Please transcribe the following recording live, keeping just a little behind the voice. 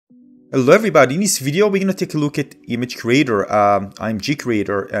Hello everybody, in this video we're going to take a look at ImgCreator,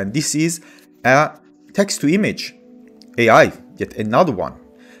 ImgCreator, and this is a text-to-image AI, yet another one.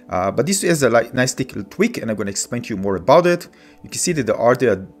 But this is a nice little tweak and I'm going to explain to you more about it. You can see that the art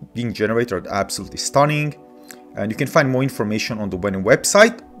that are being generated are absolutely stunning, and you can find more information on the Venom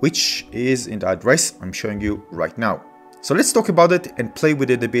website, which is in the address I'm showing you right now. So let's talk about it and play with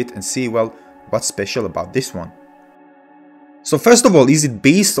it a bit and see, well, what's special about this one. So first of all, is it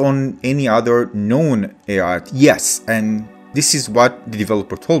based on any other known AI? Yes, and this is what the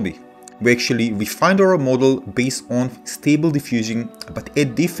developer told me. We actually refined our model based on stable diffusion, but a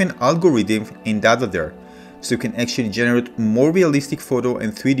different algorithm and data there. So you can actually generate more realistic photo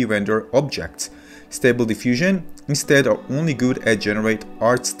and 3D render objects. Stable diffusion instead are only good at generate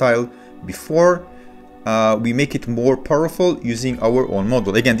art style before we make it more powerful using our own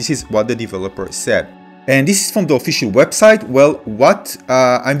model. Again, this is what the developer said. And this is from the official website. Well, what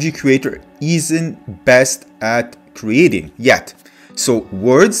ImgCreator isn't best at creating yet. So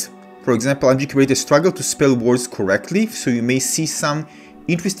words, for example, ImgCreator struggle to spell words correctly. So you may see some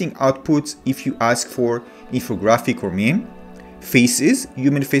interesting outputs if you ask for infographic or meme. Faces,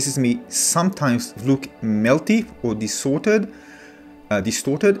 human faces may sometimes look melty or distorted.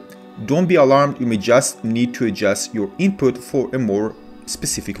 Don't be alarmed, you may just need to adjust your input for a more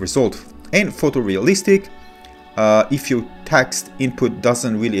specific result. And photorealistic, if your text input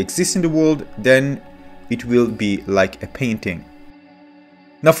doesn't really exist in the world, then it will be like a painting.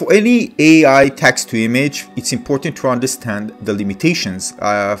 Now, for any AI text to image, it's important to understand the limitations.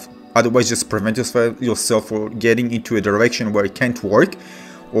 Otherwise, just prevent yourself from getting into a direction where it can't work,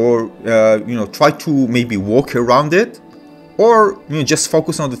 or try to maybe walk around it, or just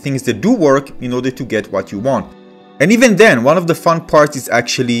focus on the things that do work in order to get what you want. And even then, one of the fun parts is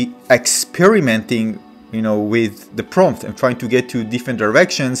actually experimenting, with the prompt and trying to get to different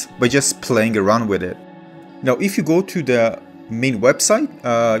directions by just playing around with it. Now, if you go to the main website,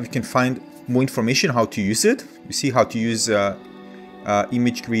 you can find more information how to use it. You see how to use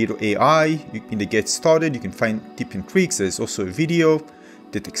ImgCreator AI. In the Get Started, you can find tips and tricks. There's also a video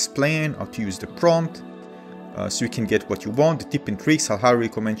that explains how to use the prompt, so you can get what you want. The tips and tricks, I highly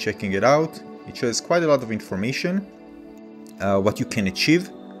recommend checking it out. It shows quite a lot of information, what you can achieve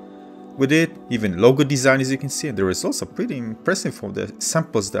with it, even logo design, as you can see. And the results are pretty impressive for the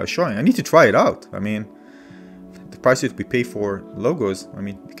samples they are showing. I need to try it out. I mean, the price that we pay for logos,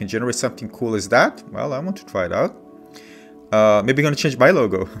 you can generate something cool as that. Well, I want to try it out. Maybe I'm going to change my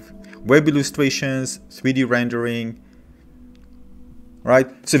logo. Web illustrations, 3D rendering. Right,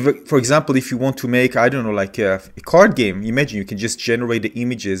 so for example, if you want to make, I don't know, like a card game, imagine you can just generate the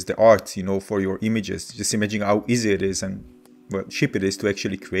images, the art, for your images. Just imagine how easy it is and cheap it is to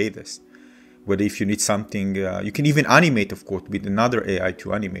actually create this. Whether if you need something, you can even animate, of course, with another AI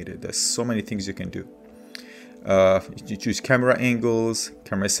to animate it. There's so many things you can do. You choose camera angles,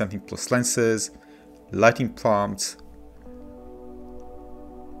 camera sampling plus lenses, lighting prompts.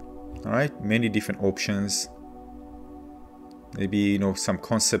 All right, many different options. Maybe, some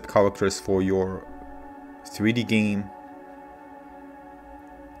concept characters for your 3D game.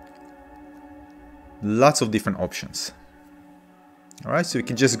 Lots of different options. All right, so you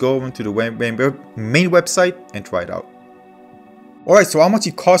can just go into the main website and try it out. All right, so how much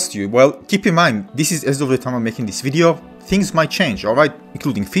it costs you? Well, keep in mind, this is as of the time I'm making this video. Things might change, all right,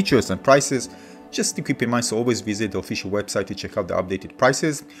 including features and prices. Just to keep in mind, so always visit the official website to check out the updated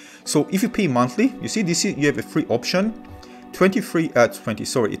prices. So if you pay monthly, you see you have a free option. 12 free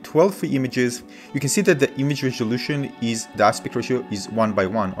images. You can see that the image resolution is, the aspect ratio is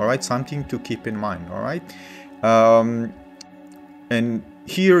 1:1. All right, something to keep in mind. All right, and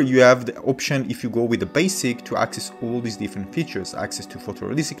here you have the option, if you go with the basic, to access all these different features. Access to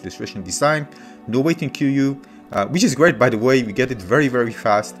photorealistic illustration design, no waiting queue, which is great, by the way. We get it very, very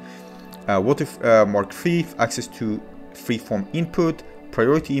fast. Watermark free, access to freeform input,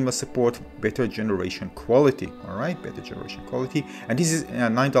 priority email support, better generation quality. All right, better generation quality, and this is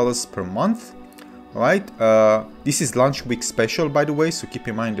 $9 per month. All right, this is launch week special, by the way, so keep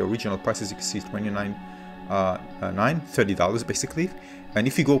in mind the original price, as you can see, is $30 basically, and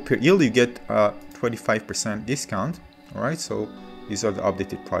if you go per year, you get 25% discount. All right, so these are the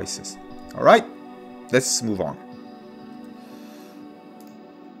updated prices. All right, let's move on.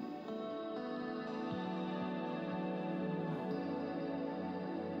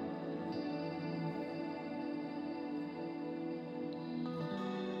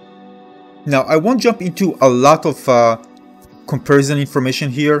 Now, I won't jump into a lot of comparison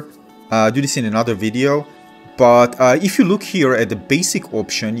information here. I'll do this in another video. But if you look here at the basic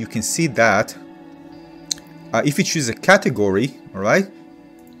option, you can see that if you choose a category, all right,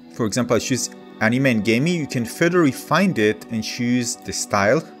 for example, I choose anime and gaming, you can further refine it and choose the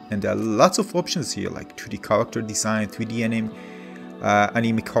style. And there are lots of options here, like 2D character design, 3D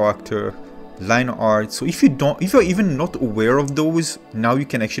anime character, line art. So if you're even not aware of those, now you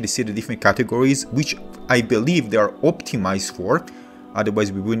can actually see the different categories, which I believe they are optimized for.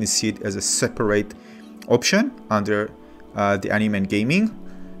 Otherwise, we wouldn't see it as a separate option under the anime and gaming,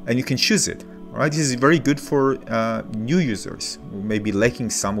 and you can choose it. All right, this is very good for new users who may be lacking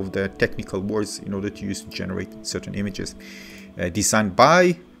some of the technical words in order to use to generate certain images. Designed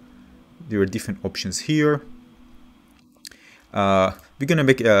by, there are different options here. We're gonna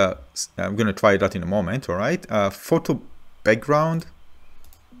make I'm gonna try that in a moment. All right, photo background,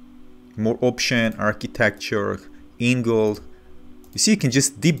 more option, architecture, angle. You see, you can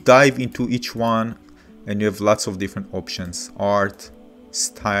just deep dive into each one, and you have lots of different options: art,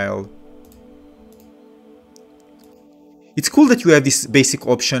 style. It's cool that you have this basic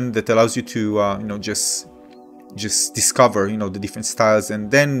option that allows you to you know, just discover, you know, the different styles,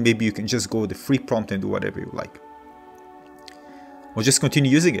 and then maybe you can just go with the free prompt and do whatever you like, or just continue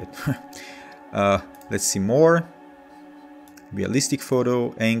using it. Let's see more. Realistic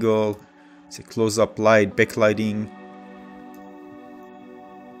photo, angle, say close-up light, backlighting.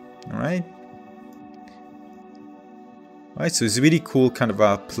 All right. All right, so it's really cool kind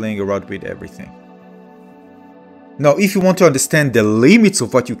of playing around with everything. Now, if you want to understand the limits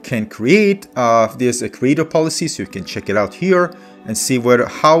of what you can create, there's a creator policy, so you can check it out here and see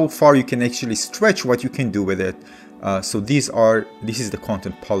how far you can actually stretch what you can do with it. So this is the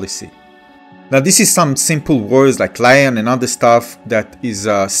content policy. Now, this is some simple words like lion and other stuff that is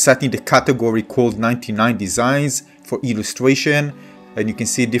set in the category called 99 designs for illustration, and you can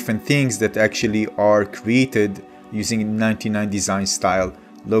see different things that actually are created using 99 design style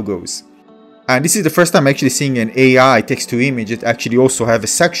logos. And this is the first time actually seeing an AI text-to-image that actually also have a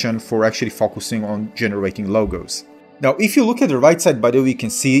section for actually focusing on generating logos. Now, if you look at the right side, by the way, you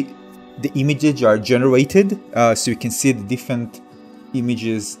can see the images are generated. So you can see the different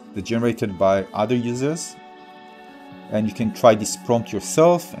images that generated by other users. And you can try this prompt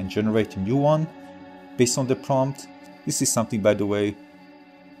yourself and generate a new one based on the prompt. This is something, by the way,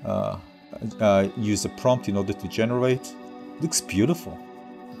 use a prompt in order to generate. Looks beautiful.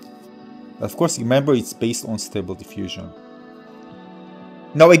 Of course, remember, it's based on Stable Diffusion.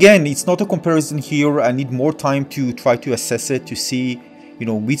 Now, again, it's not a comparison here. I need more time to try to assess it to see, you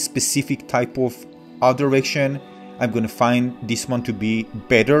know, which specific type of art direction I'm going to find this one to be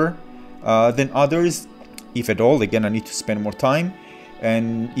better than others, if at all. Again, I need to spend more time.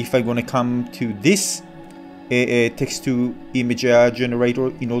 And if I'm going to come to this text-to-image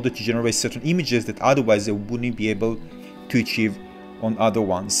generator in order to generate certain images that otherwise I wouldn't be able to achieve on other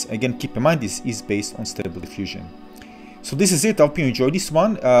ones. Again, keep in mind, this is based on Stable Diffusion. So this is it. I hope you enjoyed this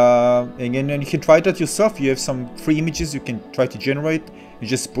one. Again, you can try that yourself. You have some free images you can try to generate. You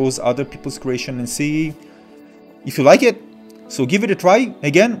just browse other people's creation and see if you like it. So give it a try.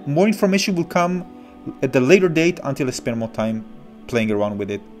 Again, more information will come at the later date until I spend more time playing around with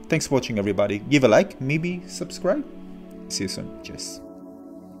it. Thanks for watching, everybody. Give a like, maybe subscribe. See you soon. Cheers.